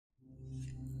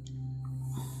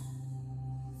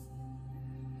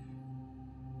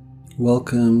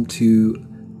Welcome to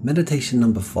meditation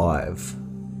number 5.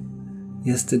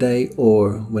 Yesterday,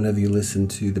 or whenever you listen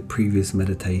to the previous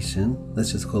meditation,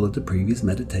 let's just call it the previous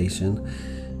meditation,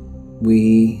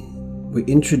 we were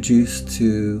introduced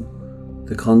to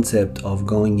the concept of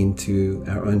going into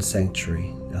our own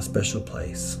sanctuary, our special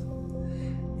place.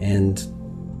 And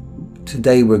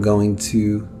today we're going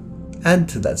to add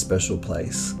to that special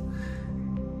place.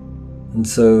 And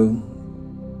so,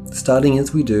 starting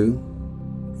as we do,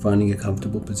 finding a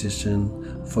comfortable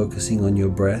position, focusing on your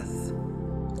breath,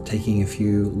 taking a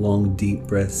few long, deep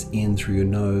breaths in through your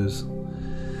nose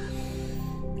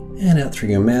and out through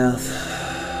your mouth.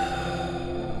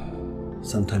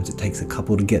 Sometimes it takes a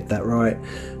couple to get that right.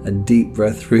 A deep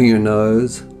breath through your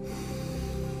nose.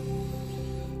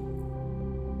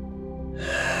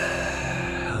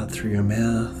 Out through your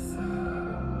mouth.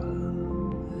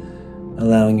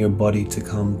 Allowing your body to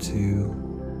come to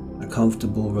a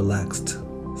comfortable, relaxed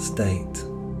state.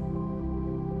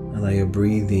 Allow your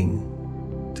breathing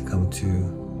to come to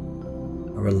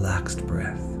a relaxed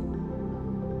breath.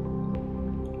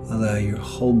 Allow your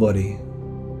whole body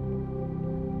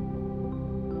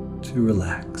to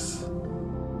relax.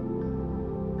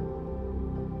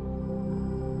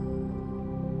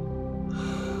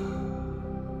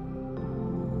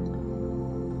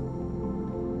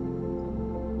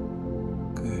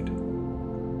 Good.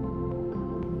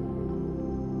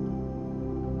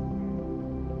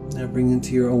 Now bring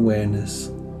into your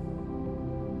awareness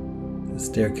a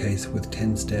staircase with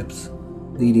 10 steps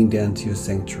leading down to your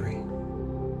sanctuary.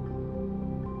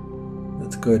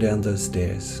 Let's go down those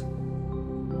stairs.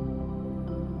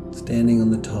 Standing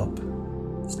on the top,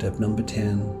 step number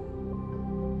 10,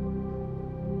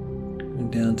 going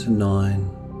down to 9,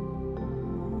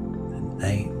 and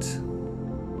 8,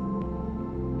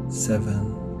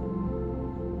 7,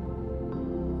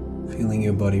 feeling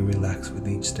your body relax with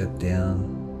each step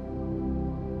down,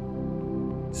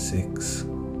 6,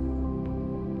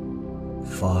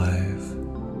 5,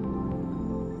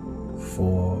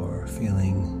 4,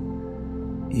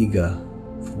 feeling eager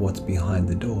for what's behind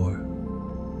the door,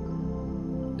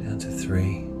 down to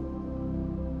 3,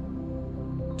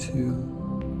 2,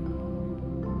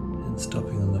 and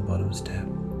stopping on the bottom step,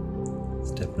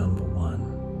 step number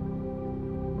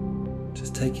 1.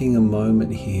 Just taking a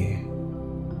moment here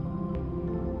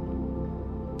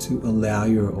to allow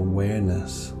your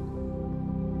awareness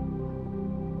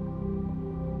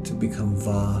to become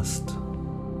vast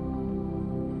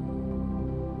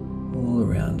all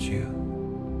around you.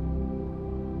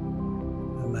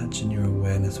 Imagine your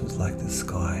awareness was like the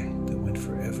sky that went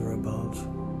forever above,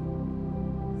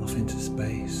 off into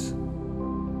space,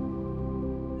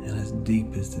 and as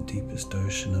deep as the deepest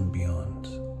ocean and beyond.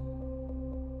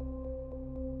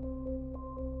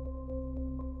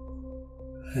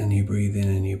 And you breathe in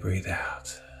and you breathe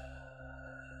out.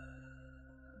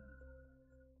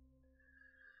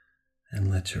 And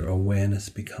let your awareness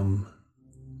become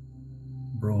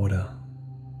broader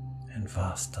and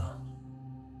vaster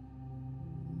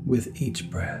with each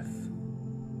breath.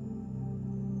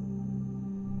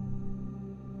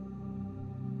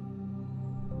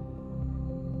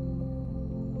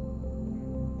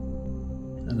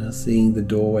 And now seeing the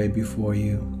doorway before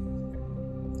you,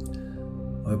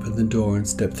 open the door and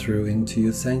step through into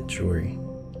your sanctuary.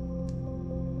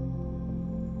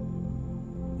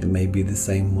 It may be the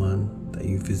same one that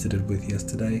you visited with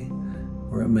yesterday,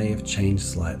 or it may have changed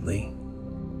slightly.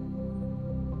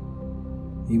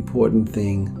 The important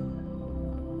thing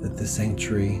that the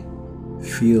sanctuary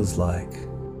feels like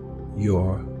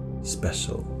your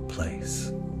special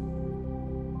place.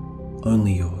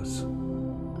 Only yours.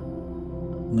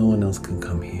 No one else can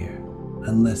come here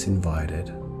unless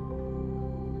invited.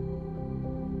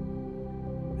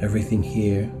 Everything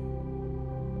here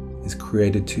is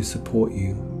created to support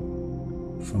you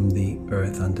from the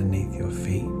earth underneath your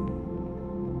feet.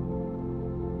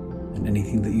 And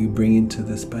anything that you bring into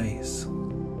the space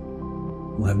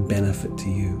will have benefit to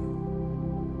you.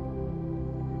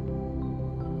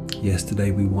 Yesterday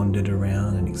we wandered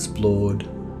around and explored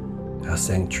our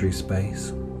sanctuary space.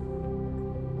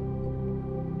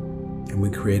 And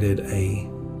we created a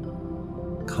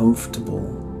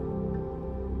comfortable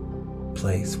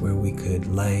place where we could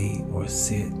lay or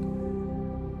sit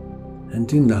and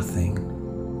do nothing.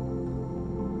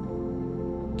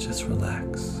 Just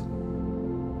relax.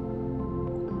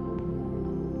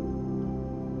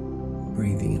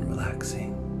 Breathing and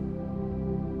relaxing.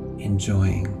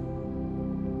 Enjoying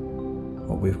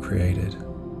what we've created.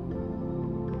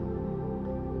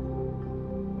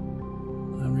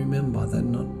 And remember that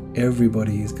not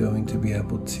everybody is going to be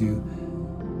able to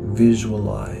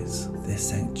visualize their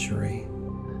sanctuary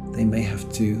they may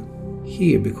have to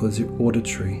hear because they're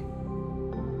auditory.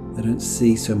 They don't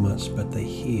see so much, but they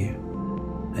hear.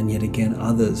 And yet again,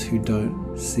 others who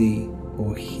don't see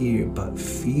or hear but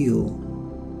feel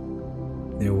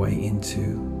their way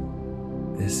into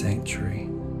their sanctuary.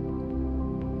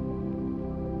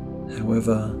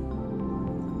 However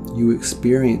you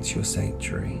experience your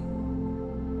sanctuary,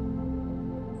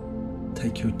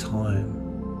 take your time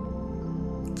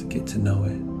to get to know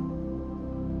it.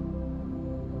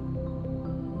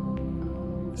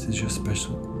 This is your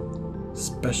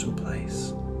special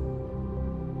place.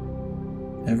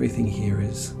 Everything here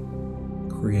is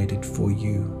created for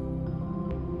you.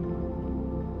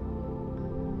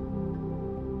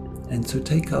 And so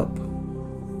take up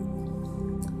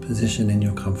position in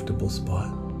your comfortable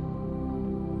spot.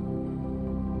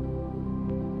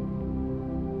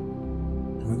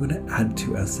 And we're going to add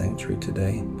to our sanctuary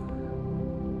today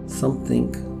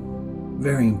something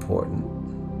very important.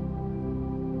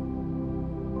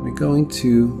 We're going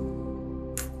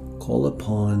to call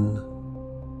upon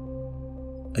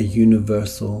a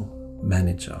universal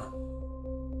manager.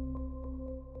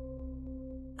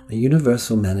 A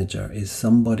universal manager is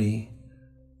somebody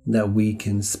that we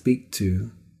can speak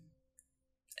to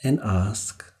and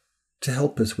ask to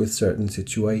help us with certain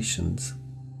situations.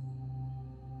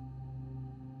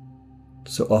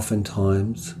 So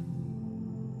oftentimes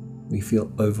we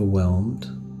feel overwhelmed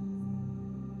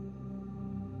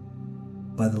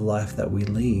by the life that we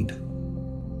lead,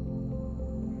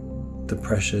 the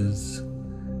pressures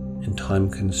and time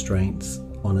constraints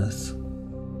on us.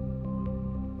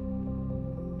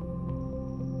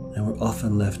 And we're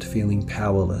often left feeling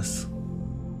powerless,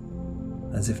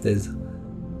 as if there's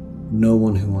no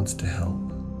one who wants to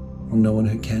help, or no one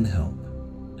who can help,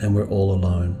 and we're all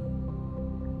alone.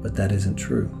 But that isn't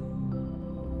true.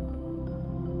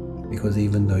 Because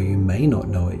even though you may not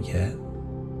know it yet,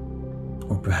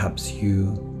 or perhaps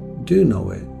you do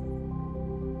know it,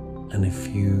 and if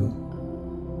you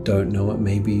don't know it,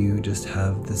 maybe you just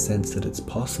have the sense that it's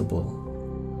possible.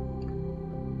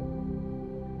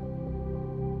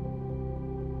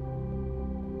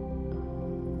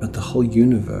 But the whole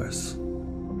universe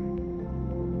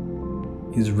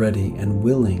is ready and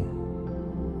willing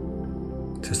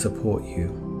to support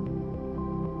you.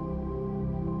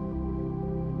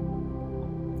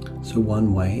 So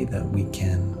one way that we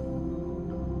can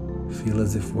feel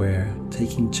as if we're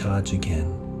taking charge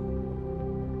again,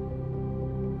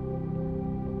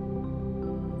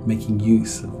 making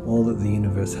use of all that the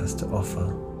universe has to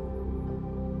offer,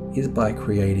 is by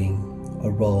creating a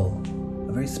role,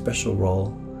 a very special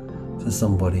role for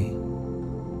somebody.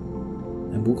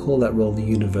 And we'll call that role the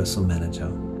universal manager.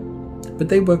 But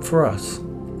they work for us.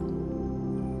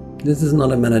 This is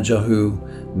not a manager who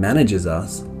manages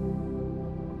us,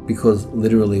 because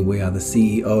literally we are the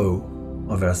CEO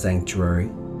of our sanctuary.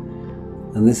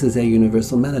 And this is a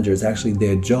universal manager. It's actually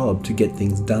their job to get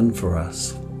things done for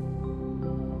us.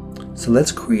 So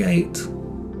let's create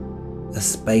a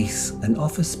space, an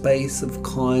office space of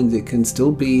kind. It can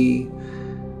still be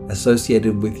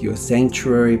associated with your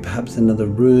sanctuary, perhaps another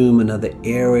room, another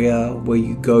area where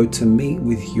you go to meet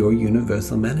with your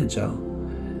universal manager.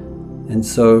 And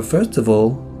so first of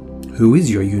all, who is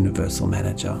your universal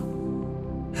manager?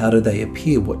 How do they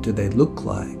appear? What do they look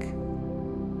like?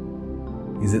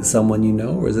 Is it someone you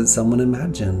know, or is it someone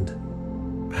imagined?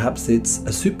 Perhaps it's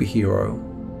a superhero.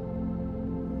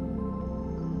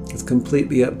 It's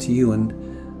completely up to you, and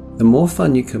the more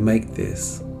fun you can make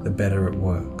this, the better it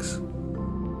works.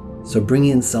 So bring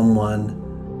in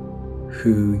someone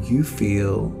who you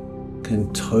feel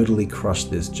can totally crush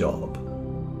this job,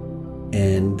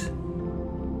 and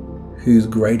whose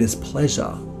greatest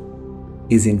pleasure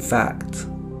is in fact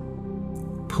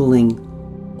pulling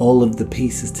all of the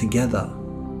pieces together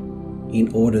in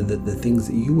order that the things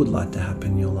that you would like to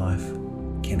happen in your life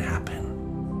can happen.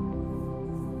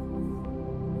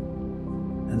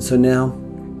 And so now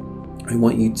I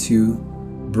want you to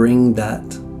bring that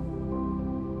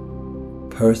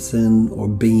person or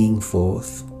being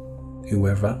forth,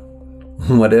 whoever,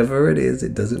 whatever it is,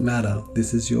 it doesn't matter.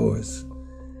 This is yours.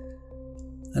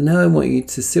 And now I want you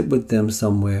to sit with them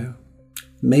somewhere.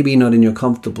 Maybe not in your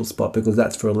comfortable spot, because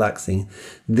that's for relaxing.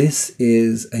 This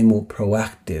is a more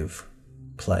proactive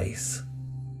place,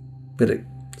 but it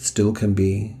still can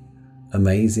be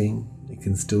amazing. It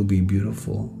can still be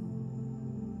beautiful.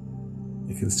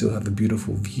 It can still have a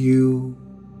beautiful view,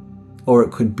 or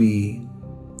it could be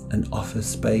an office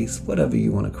space, whatever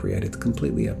you want to create. It's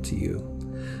completely up to you.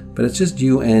 But it's just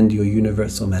you and your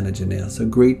universal manager now. So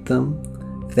greet them,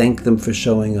 thank them for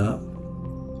showing up,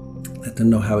 let them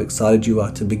know how excited you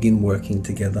are to begin working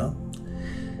together.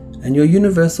 And your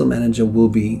universal manager will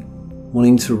be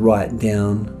wanting to write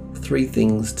down 3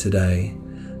 things today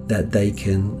that they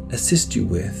can assist you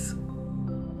with.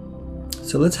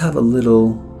 So let's have a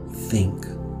little think.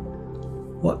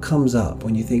 What comes up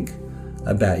when you think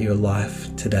about your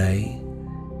life today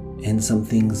and some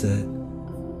things that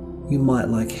you might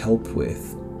like help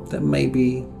with that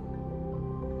maybe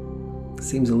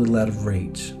seems a little out of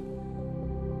reach?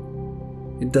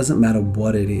 It doesn't matter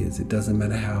what it is. It doesn't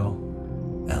matter how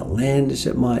outlandish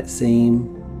it might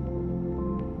seem.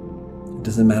 It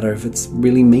doesn't matter if it's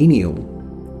really menial.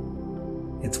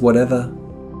 It's whatever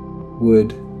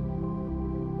would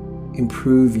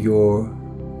improve your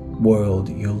world,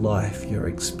 your life, your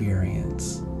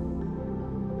experience.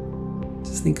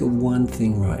 Just think of one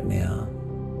thing right now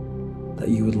that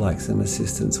you would like some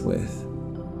assistance with.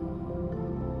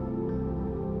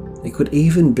 It could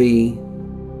even be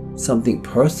something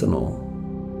personal.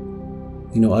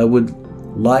 I would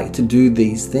like to do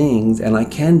these things and I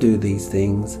can do these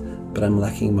things, but I'm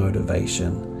lacking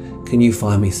motivation. Can you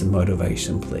find me some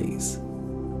motivation, please?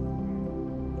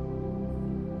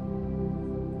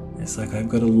 It's like I've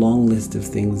got a long list of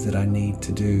things that I need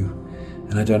to do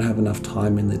and I don't have enough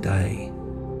time in the day.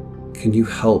 Can you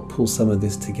help pull some of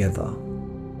this together?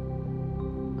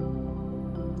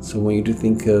 So I want you to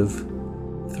think of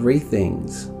 3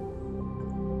 things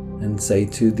and say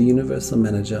to the universal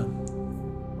manager,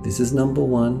 this is number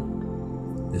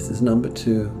 1, this is number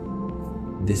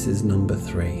 2, this is number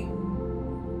 3.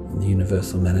 And the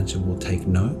universal manager will take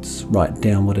notes, write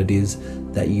down what it is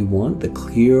that you want. The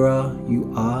clearer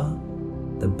you are,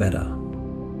 the better.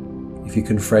 If you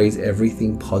can phrase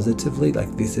everything positively,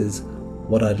 like this is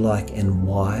what I'd like and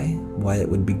why it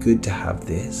would be good to have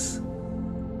this.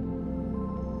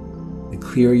 The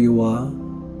clearer you are,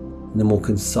 and the more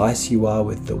concise you are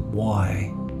with the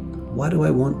why. Why do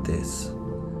I want this?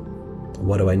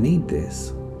 Why do I need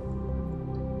this?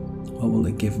 What will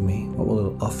it give me? What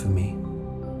will it offer me?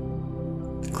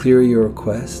 The clearer your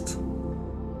request,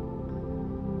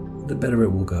 the better it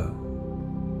will go.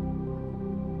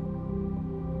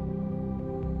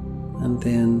 And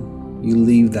then you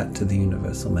leave that to the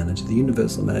universal manager. The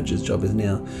universal manager's job is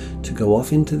now to go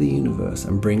off into the universe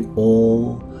and bring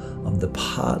all of the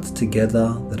parts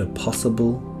together that are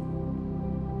possible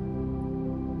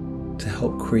to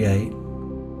help create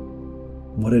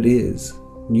what it is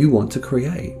you want to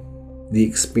create, the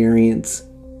experience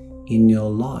in your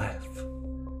life.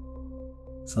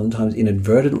 Sometimes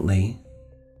inadvertently,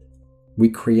 we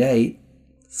create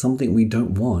something we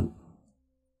don't want.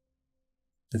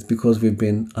 It's because we've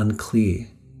been unclear.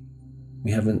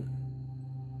 We haven't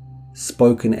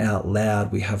spoken out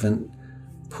loud. We haven't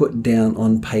put down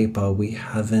on paper. We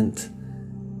haven't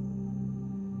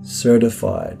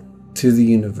certified to the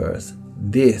universe,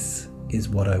 this is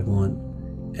what I want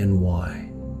and why.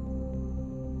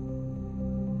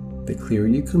 The clearer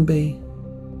you can be,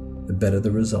 the better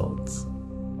the results.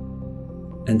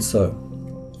 And so,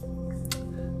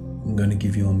 I'm going to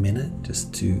give you a minute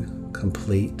just to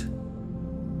complete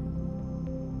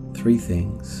 3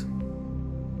 things.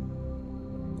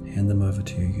 Hand them over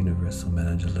to your universal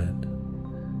manager. Let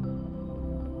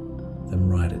them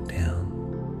write it down.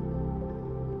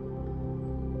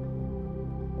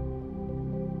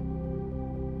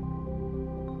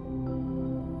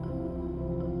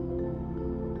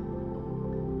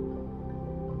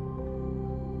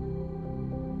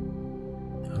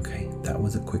 Okay, that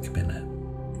was a quick minute.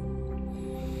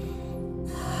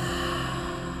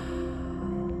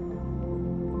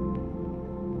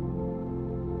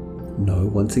 Know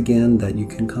once again that you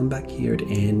can come back here at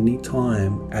any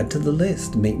time, add to the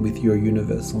list, meet with your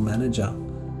universal manager.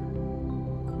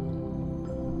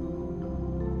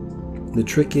 The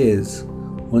trick is,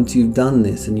 once you've done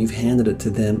this and you've handed it to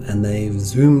them and they've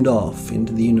zoomed off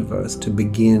into the universe to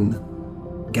begin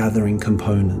gathering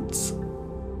components,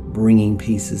 bringing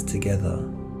pieces together,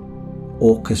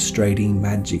 orchestrating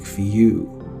magic for you,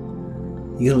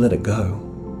 you gotta let it go.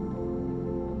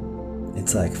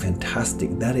 It's like,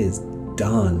 fantastic, that is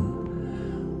done.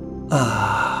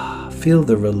 Feel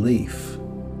the relief.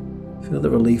 Feel the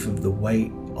relief of the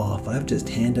weight off. I've just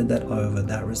handed that over,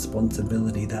 that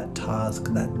responsibility, that task,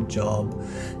 that job,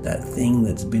 that thing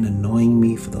that's been annoying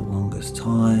me for the longest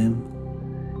time.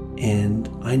 And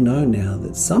I know now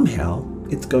that somehow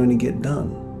it's going to get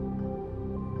done.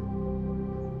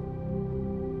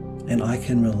 And I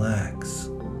can relax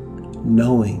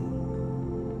knowing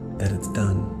that it's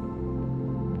done.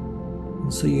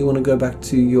 So you want to go back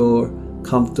to your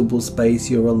comfortable space,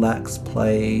 your relaxed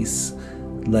place,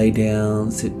 lay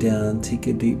down, sit down, take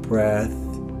a deep breath,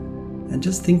 and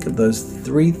just think of those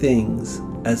 3 things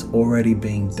as already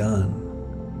being done.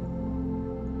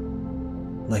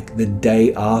 like the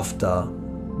day after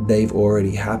they've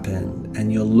already happened,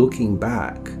 and you're looking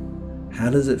back. How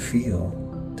does it feel?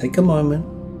 Take a moment.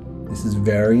 This is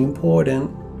very important.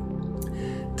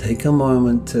 Take a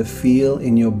moment to feel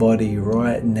in your body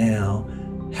right now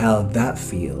how that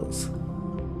feels.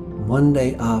 One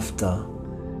day after,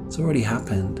 it's already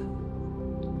happened.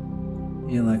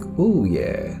 You're like, oh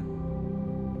yeah,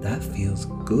 that feels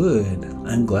good.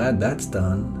 I'm glad that's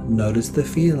done. Notice the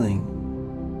feeling.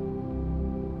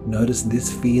 Notice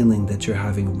this feeling that you're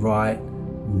having right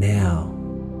now.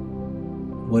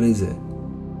 What is it?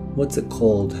 What's it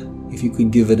called? If you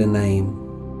could give it a name.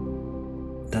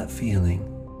 That feeling.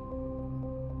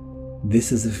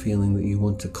 This is a feeling that you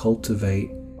want to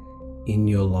cultivate in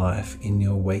your life, in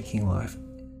your waking life,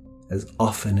 as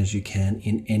often as you can,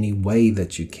 in any way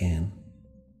that you can.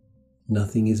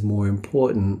 Nothing is more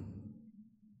important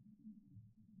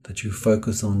that you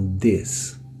focus on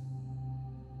this.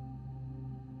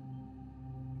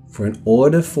 For in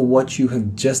order for what you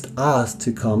have just asked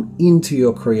to come into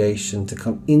your creation, to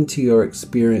come into your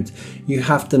experience, you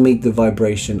have to meet the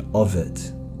vibration of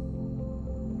it.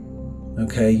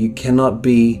 Okay, you cannot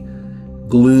be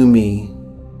gloomy,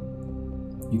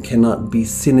 you cannot be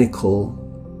cynical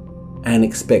and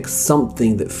expect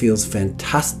something that feels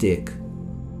fantastic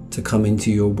to come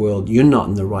into your world. You're not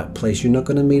in the right place. You're not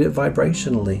going to meet it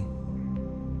vibrationally.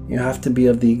 You have to be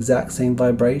of the exact same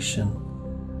vibration.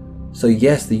 So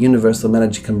yes, the Universal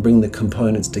Manager can bring the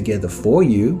components together for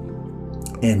you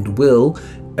and will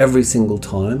every single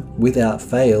time without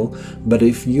fail. But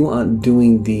if you aren't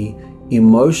doing the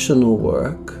emotional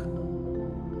work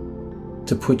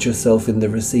to put yourself in the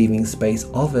receiving space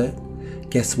of it,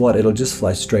 guess what? It'll just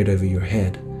fly straight over your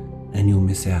head and you'll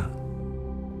miss out.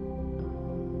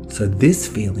 So this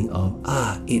feeling of,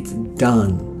 it's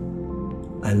done.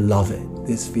 I love it.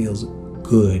 This feels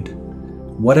good.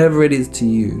 Whatever it is to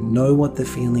you, know what the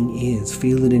feeling is.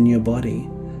 Feel it in your body.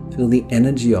 Feel the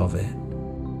energy of it.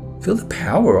 Feel the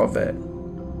power of it.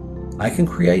 I can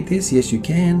create this. Yes, you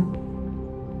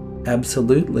can.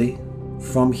 Absolutely.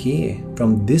 From here,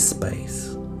 from this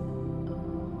space.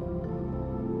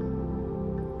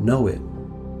 Know it.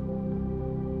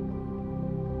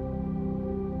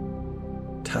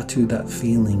 Tattoo that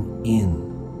feeling in.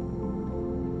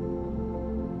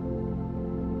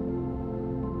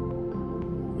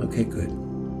 Okay, good.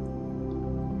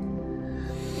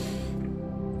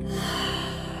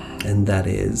 And that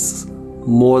is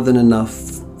more than enough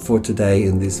for today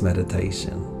in this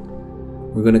meditation.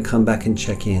 We're going to come back and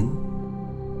check in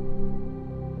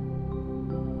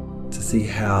to see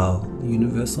how the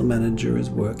Universal Manager is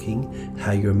working,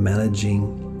 how you're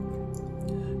managing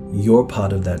your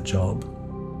part of that job,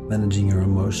 managing your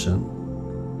emotion,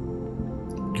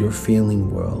 your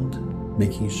feeling world,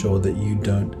 making sure that you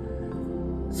don't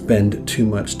spend too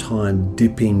much time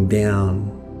dipping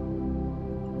down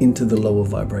into the lower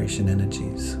vibration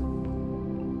energies.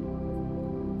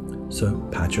 So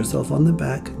pat yourself on the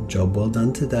back. Job well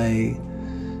done today.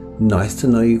 Nice to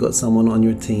know you got someone on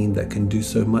your team that can do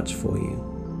so much for you.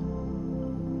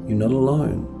 You're not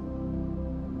alone.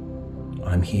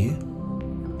 I'm here,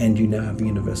 and you now have a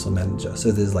Universal Manager.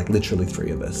 So there's like literally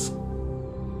 3 of us.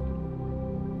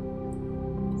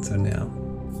 So now,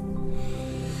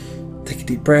 take a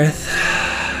deep breath.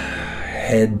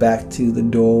 Head back to the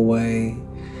doorway,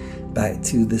 back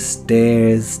to the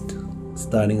stairs,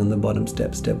 starting on the bottom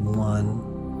step, step 1.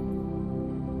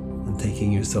 And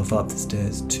taking yourself up the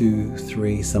stairs, 2,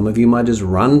 3. Some of you might just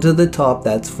run to the top,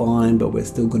 that's fine, but we're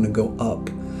still going to go up.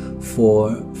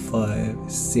 4,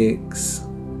 5, 6.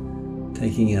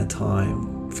 Taking our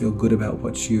time. Feel good about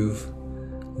what you've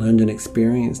learned and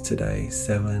experienced today.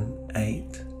 7,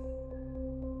 8,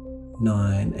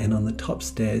 9. And on the top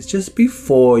stairs, just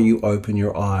before you open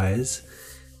your eyes,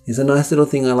 is a nice little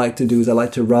thing I like to do is I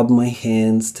like to rub my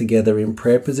hands together in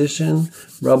prayer position.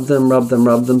 Rub them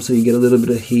so you get a little bit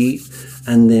of heat,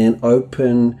 and then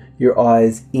open your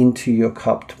eyes into your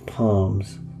cupped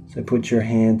palms. So put your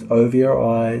hands over your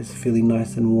eyes, feeling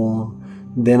nice and warm.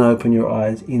 Then open your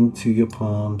eyes into your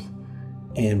palms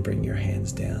and bring your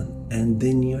hands down. And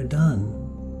then you're done.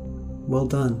 Well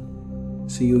done.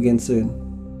 See you again soon.